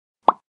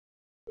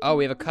Oh,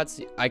 we have a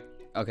cutscene.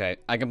 Okay,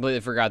 I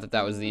completely forgot that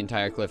that was the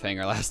entire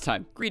cliffhanger last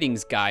time.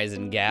 Greetings, guys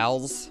and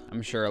gals.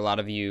 I'm sure a lot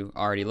of you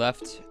already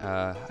left.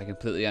 I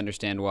completely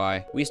understand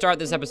why. We start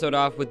this episode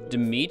off with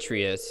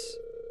Demetrius,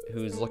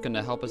 who's looking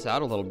to help us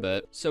out a little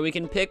bit. So we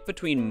can pick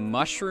between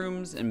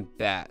mushrooms and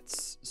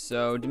bats.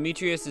 So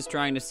Demetrius is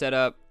trying to set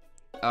up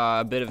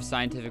a bit of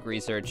scientific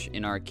research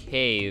in our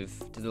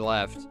cave to the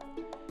left.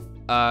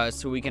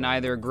 So we can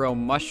either grow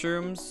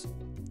mushrooms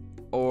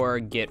or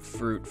get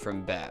fruit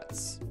from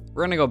bats.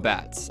 We're gonna go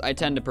bats. I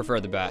tend to prefer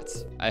the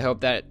bats. I hope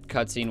that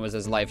cutscene was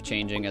as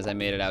life-changing as I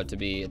made it out to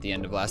be at the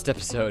end of last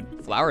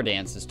episode. Flower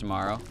dance is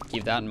tomorrow.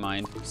 Keep that in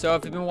mind. So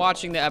if you've been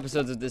watching the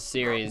episodes of this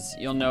series,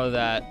 you'll know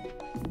that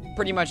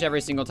pretty much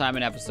every single time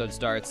an episode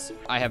starts,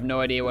 I have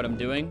no idea what I'm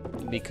doing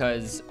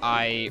because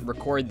I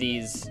record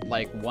these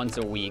like once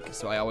a week,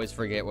 so I always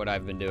forget what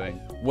I've been doing.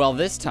 Well,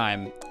 this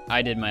time,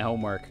 I did my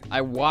homework.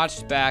 I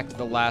watched back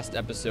the last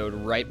episode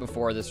right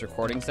before this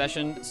recording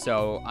session,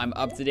 so I'm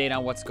up to date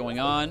on what's going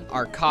on.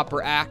 Our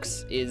copper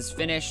axe is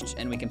finished,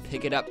 and we can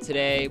pick it up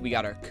today. We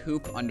got our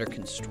coop under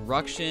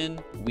construction.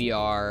 We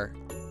are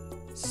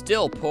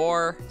still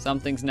poor. Some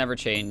things never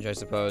change, I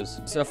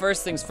suppose. So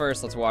first things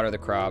first, let's water the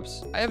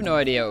crops. I have no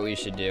idea what we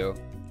should do.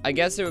 I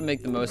guess it would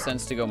make the most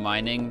sense to go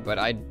mining, but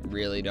I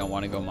really don't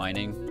want to go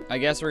mining. I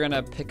guess we're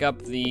gonna pick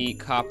up the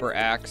copper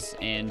axe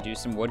and do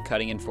some wood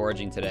cutting and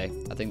foraging today.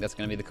 I think that's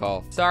gonna be the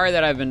call. Sorry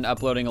that I've been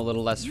uploading a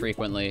little less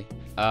frequently.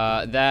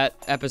 That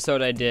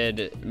episode I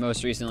did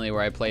most recently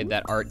where I played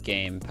that art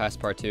game,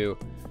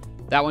 Passepartout,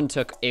 that one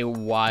took a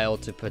while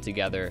to put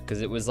together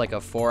because it was like a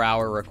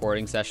 4-hour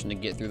recording session to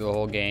get through the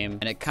whole game,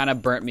 and it kind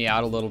of burnt me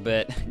out a little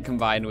bit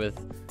combined with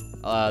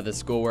the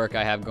schoolwork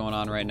I have going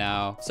on right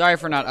now. Sorry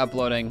for not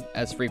uploading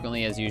as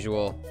frequently as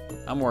usual.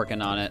 I'm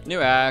working on it. New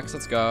axe,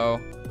 let's go.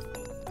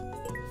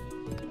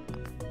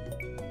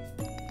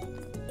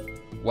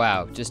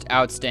 Wow, just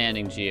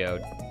outstanding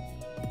geode.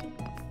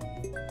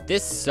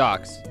 This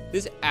sucks.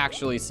 This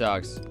actually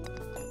sucks.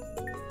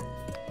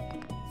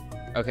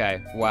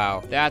 Okay,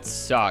 wow, that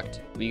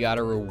sucked. We got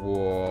a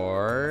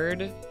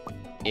reward.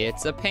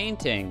 It's a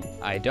painting.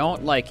 I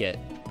don't like it,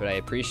 but I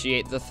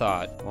appreciate the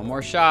thought. One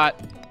more shot.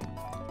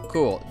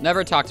 Cool,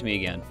 never talk to me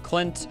again.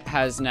 Clint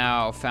has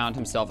now found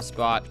himself a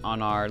spot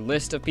on our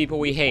list of people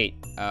we hate.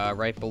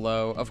 Right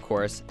below, of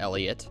course,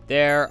 Elliot.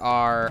 There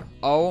are,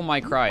 oh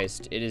my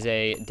Christ, it is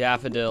a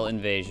daffodil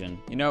invasion.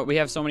 You know, we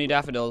have so many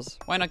daffodils.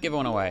 Why not give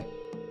one away?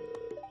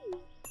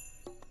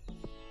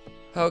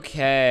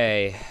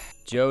 Okay.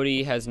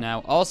 Jody has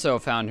now also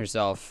found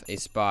herself a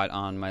spot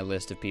on my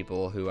list of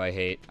people who I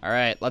hate. All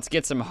right, let's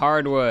get some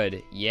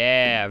hardwood.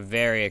 Yeah,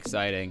 very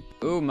exciting.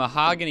 Ooh,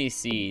 mahogany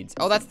seeds.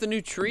 Oh, that's the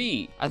new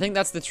tree. I think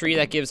that's the tree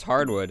that gives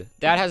hardwood.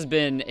 That has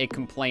been a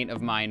complaint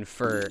of mine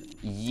for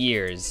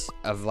years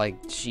of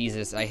like,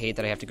 Jesus, I hate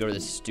that I have to go to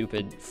this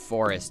stupid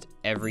forest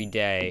every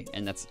day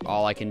and that's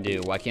all I can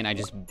do. Why can't I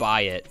just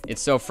buy it?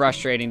 It's so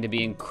frustrating to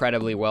be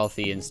incredibly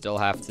wealthy and still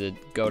have to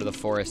go to the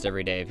forest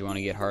every day if you want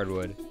to get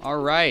hardwood. All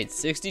right,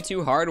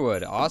 62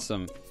 hardwood,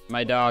 awesome.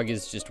 My dog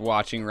is just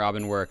watching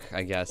Robin work,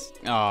 I guess.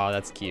 Oh,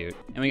 that's cute.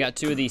 And we got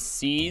 2 of these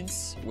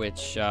seeds,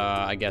 which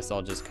I guess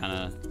I'll just kind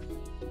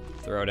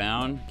of throw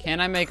down. Can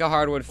I make a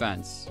hardwood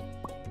fence?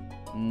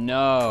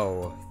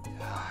 No.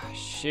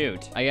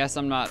 Shoot. I guess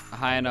I'm not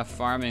high enough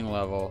farming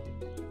level.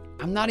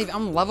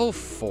 I'm level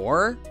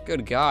 4?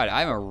 Good God,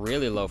 I'm a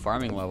really low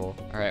farming level.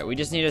 All right, we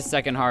just need a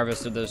second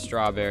harvest of those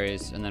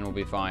strawberries and then we'll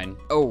be fine.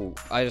 Oh,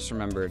 I just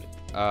remembered.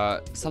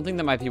 Something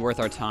that might be worth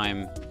our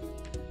time.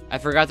 I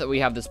forgot that we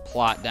have this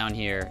plot down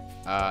here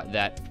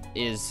that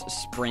is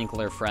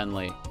sprinkler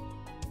friendly.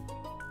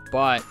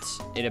 But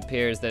it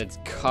appears that it's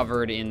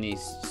covered in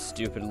these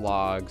stupid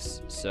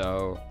logs,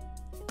 so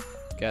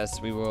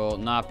guess we will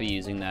not be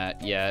using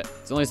that yet.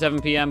 It's only 7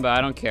 p.m., but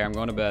I don't care, I'm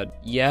going to bed.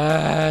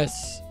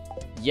 Yes!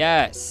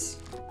 Yes!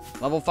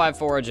 Level 5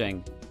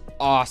 foraging.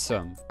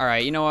 Awesome. All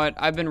right, you know what?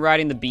 I've been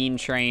riding the bean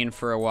train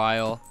for a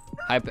while,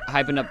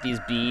 hyping up these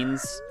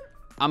beans.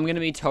 I'm gonna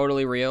be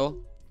totally real.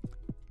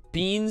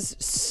 Beans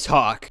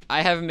suck.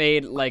 I have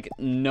made like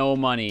no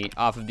money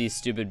off of these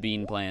stupid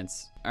bean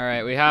plants. All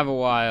right, we have a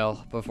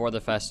while before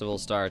the festival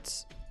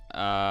starts.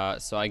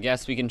 So I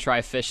guess we can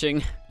try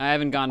fishing. I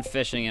haven't gone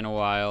fishing in a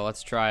while.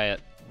 Let's try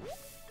it.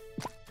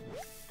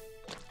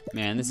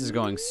 Man, this is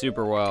going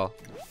super well.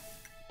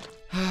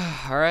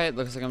 All right,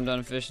 looks like I'm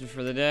done fishing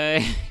for the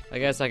day. I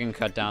guess I can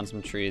cut down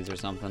some trees or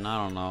something. I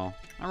don't know.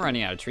 I'm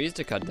running out of trees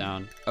to cut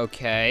down.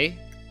 Okay.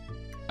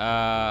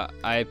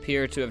 I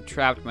appear to have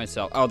trapped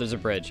myself. Oh, there's a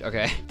bridge,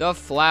 okay. The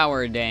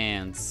flower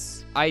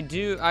dance.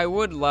 I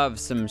would love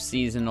some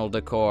seasonal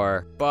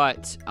decor,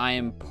 but I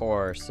am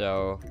poor,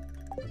 so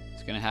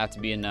it's gonna have to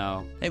be a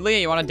no. Hey,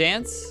 Leah, you wanna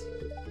dance?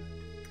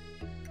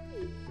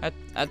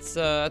 That's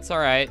all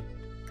right.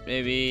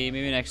 Maybe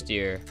next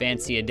year.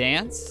 Fancy a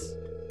dance?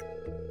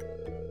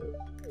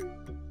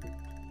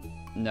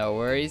 No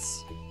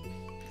worries.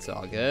 It's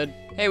all good.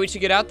 Hey, we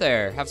should get out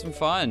there, have some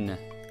fun.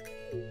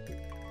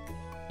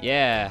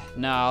 Yeah,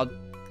 no,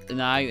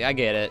 I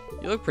get it.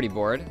 You look pretty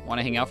bored. Want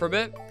to hang out for a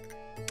bit?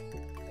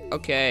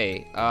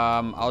 Okay,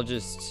 I'll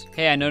just...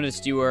 Hey, I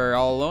noticed you were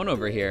all alone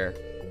over here.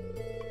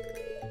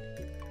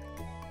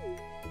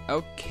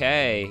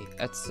 Okay,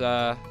 it's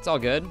all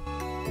good.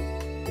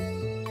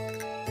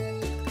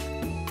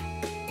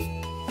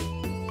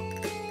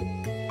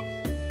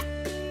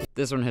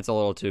 This one hits a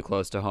little too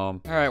close to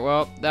home. All right,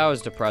 well, that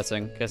was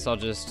depressing. Guess I'll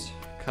just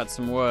cut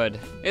some wood.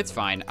 It's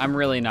fine. I'm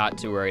really not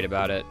too worried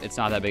about it. It's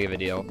not that big of a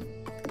deal.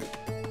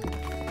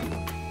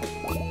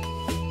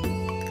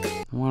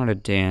 I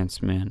wanted to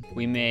dance, man.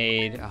 We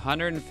made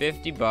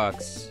 150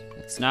 bucks.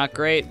 It's not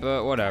great,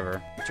 but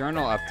whatever.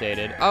 Journal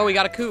updated. Oh, we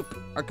got a coop.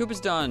 Our coop is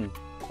done.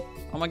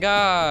 Oh my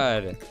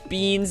God.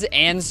 Beans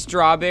and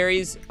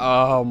strawberries.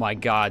 Oh my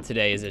God,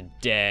 today is a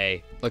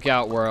day. Look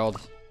out,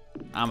 world.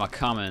 I'm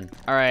a-comin'.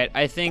 All right,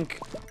 I think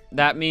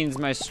that means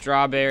my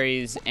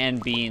strawberries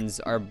and beans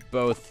are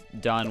both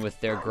done with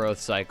their growth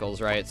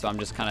cycles, right? So I'm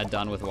just kind of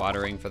done with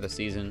watering for the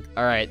season.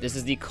 All right, this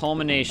is the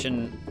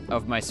culmination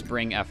of my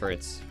spring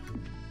efforts.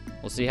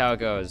 We'll see how it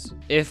goes.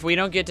 If we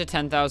don't get to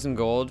 10,000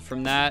 gold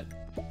from that,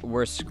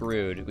 we're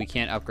screwed. We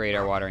can't upgrade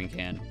our watering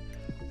can.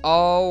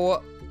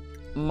 Oh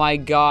my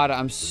God,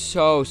 I'm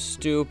so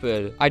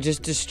stupid. I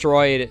just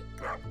destroyed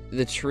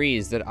the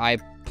trees that I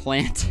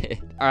planted.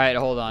 All right,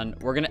 hold on.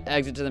 We're gonna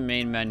exit to the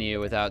main menu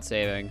without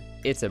saving.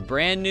 It's a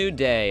brand new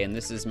day, and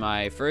this is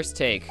my first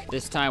take.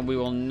 This time we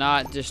will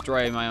not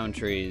destroy my own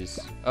trees.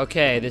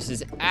 Okay, this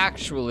is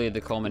actually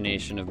the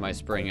culmination of my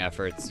spring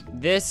efforts.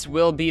 This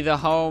will be the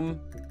home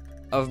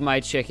of my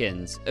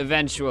chickens,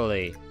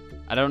 eventually.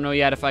 I don't know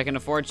yet if I can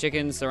afford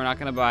chickens, so we're not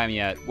gonna buy them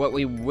yet. What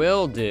we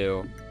will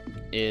do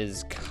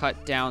is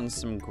cut down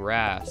some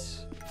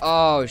grass.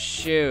 Oh,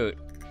 shoot.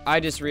 I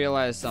just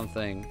realized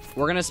something.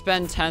 We're gonna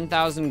spend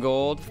 10,000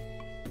 gold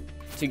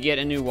to get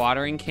a new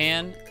watering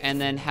can and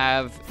then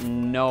have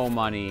no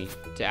money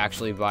to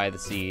actually buy the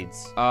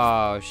seeds.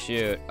 Oh,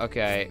 shoot.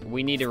 Okay,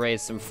 we need to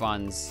raise some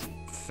funds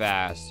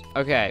fast.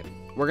 Okay,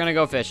 we're gonna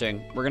go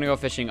fishing. We're gonna go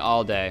fishing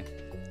all day.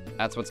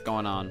 That's what's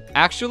going on.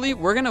 Actually,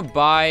 we're gonna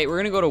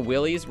go to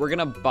Willie's. We're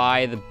gonna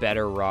buy the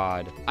better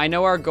rod. I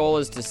know our goal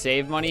is to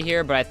save money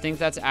here, but I think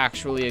that's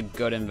actually a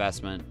good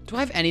investment. Do I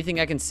have anything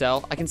I can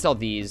sell? I can sell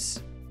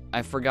these.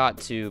 I forgot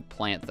to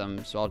plant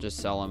them, so I'll just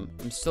sell them.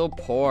 I'm still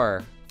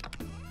poor.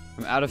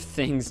 I'm out of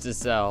things to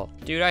sell.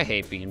 Dude, I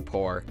hate being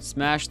poor.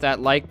 Smash that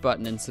like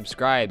button and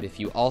subscribe if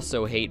you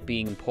also hate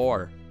being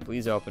poor.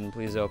 Please open,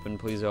 please open,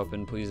 please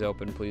open, please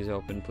open, please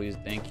open, please,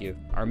 thank you.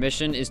 Our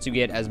mission is to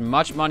get as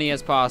much money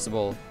as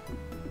possible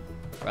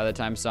by the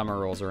time summer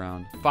rolls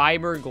around.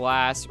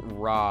 Fiberglass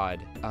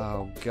rod.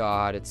 Oh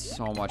God, it's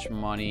so much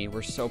money.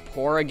 We're so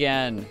poor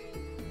again.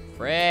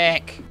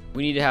 Frick.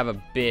 We need to have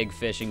a big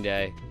fishing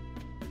day.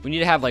 We need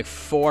to have like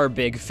 4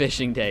 big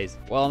fishing days.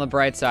 Well, on the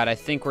bright side, I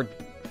think we're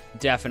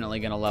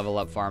definitely gonna level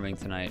up farming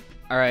tonight.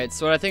 All right,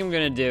 so what I think I'm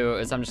gonna do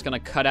is I'm just gonna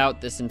cut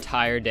out this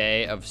entire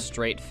day of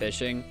straight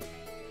fishing.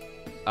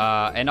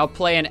 And I'll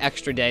play an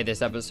extra day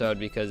this episode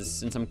because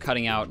since I'm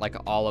cutting out like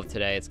all of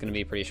today, it's gonna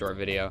be a pretty short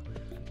video.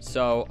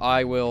 So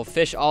I will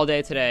fish all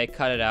day today,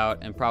 cut it out,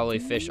 and probably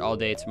fish all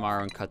day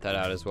tomorrow and cut that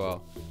out as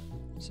well.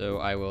 So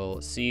I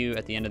will see you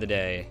at the end of the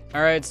day.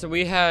 All right, so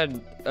we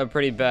had a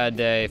pretty bad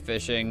day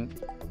fishing.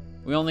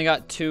 We only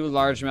got 2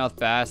 largemouth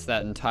bass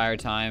that entire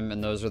time,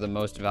 and those are the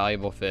most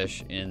valuable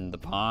fish in the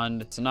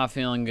pond. So not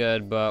feeling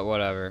good, but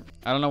whatever.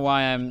 I don't know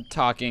why I'm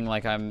talking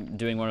like I'm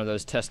doing one of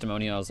those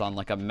testimonials on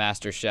like a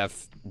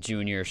MasterChef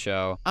Junior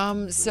show.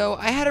 So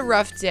I had a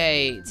rough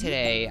day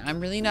today. I'm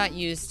really not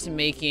used to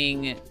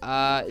making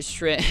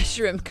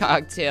shrimp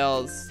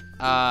cocktails.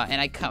 And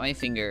I cut my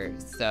finger,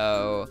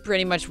 so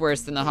pretty much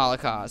worse than the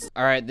Holocaust.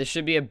 All right, this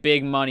should be a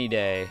big money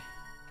day.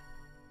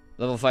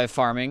 Level 5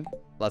 farming.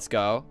 Let's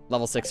go.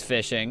 Level 6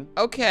 fishing.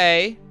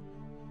 Okay.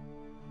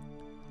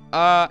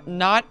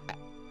 Not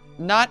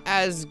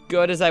as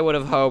good as I would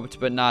have hoped,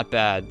 but not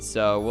bad.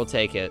 So we'll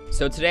take it.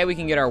 So today we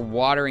can get our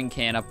watering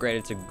can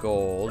upgraded to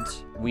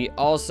gold. We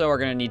also are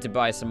gonna need to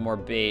buy some more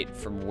bait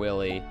from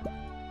Willie.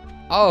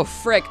 Oh,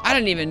 frick. I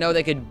didn't even know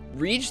they could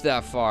reach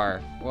that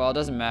far. Well, it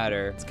doesn't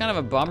matter. It's kind of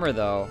a bummer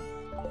though.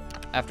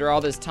 After all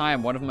this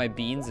time, one of my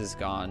beans is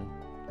gone.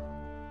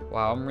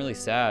 Wow, I'm really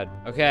sad.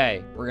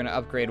 Okay, we're gonna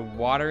upgrade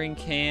watering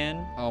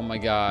can. Oh my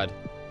God.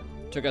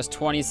 Took us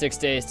 26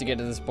 days to get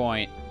to this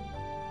point.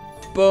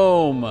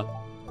 Boom.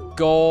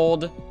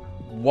 Gold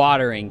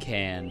watering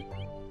can.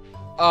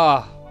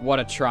 Oh, what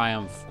a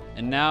triumph.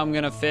 And now I'm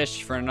gonna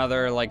fish for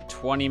another like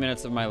 20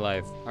 minutes of my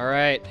life. All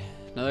right,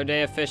 another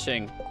day of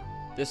fishing.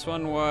 This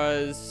one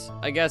was,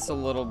 I guess, a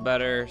little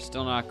better.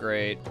 Still not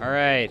great. All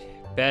right,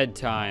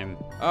 bedtime.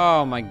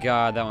 Oh my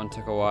God, that one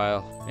took a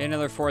while. Made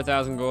another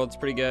 4,000 gold, it's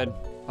pretty good.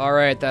 All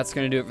right, that's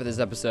gonna do it for this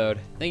episode.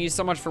 Thank you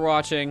so much for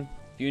watching.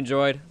 If you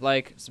enjoyed,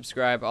 like,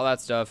 subscribe, all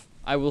that stuff.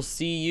 I will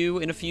see you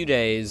in a few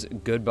days.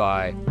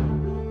 Goodbye.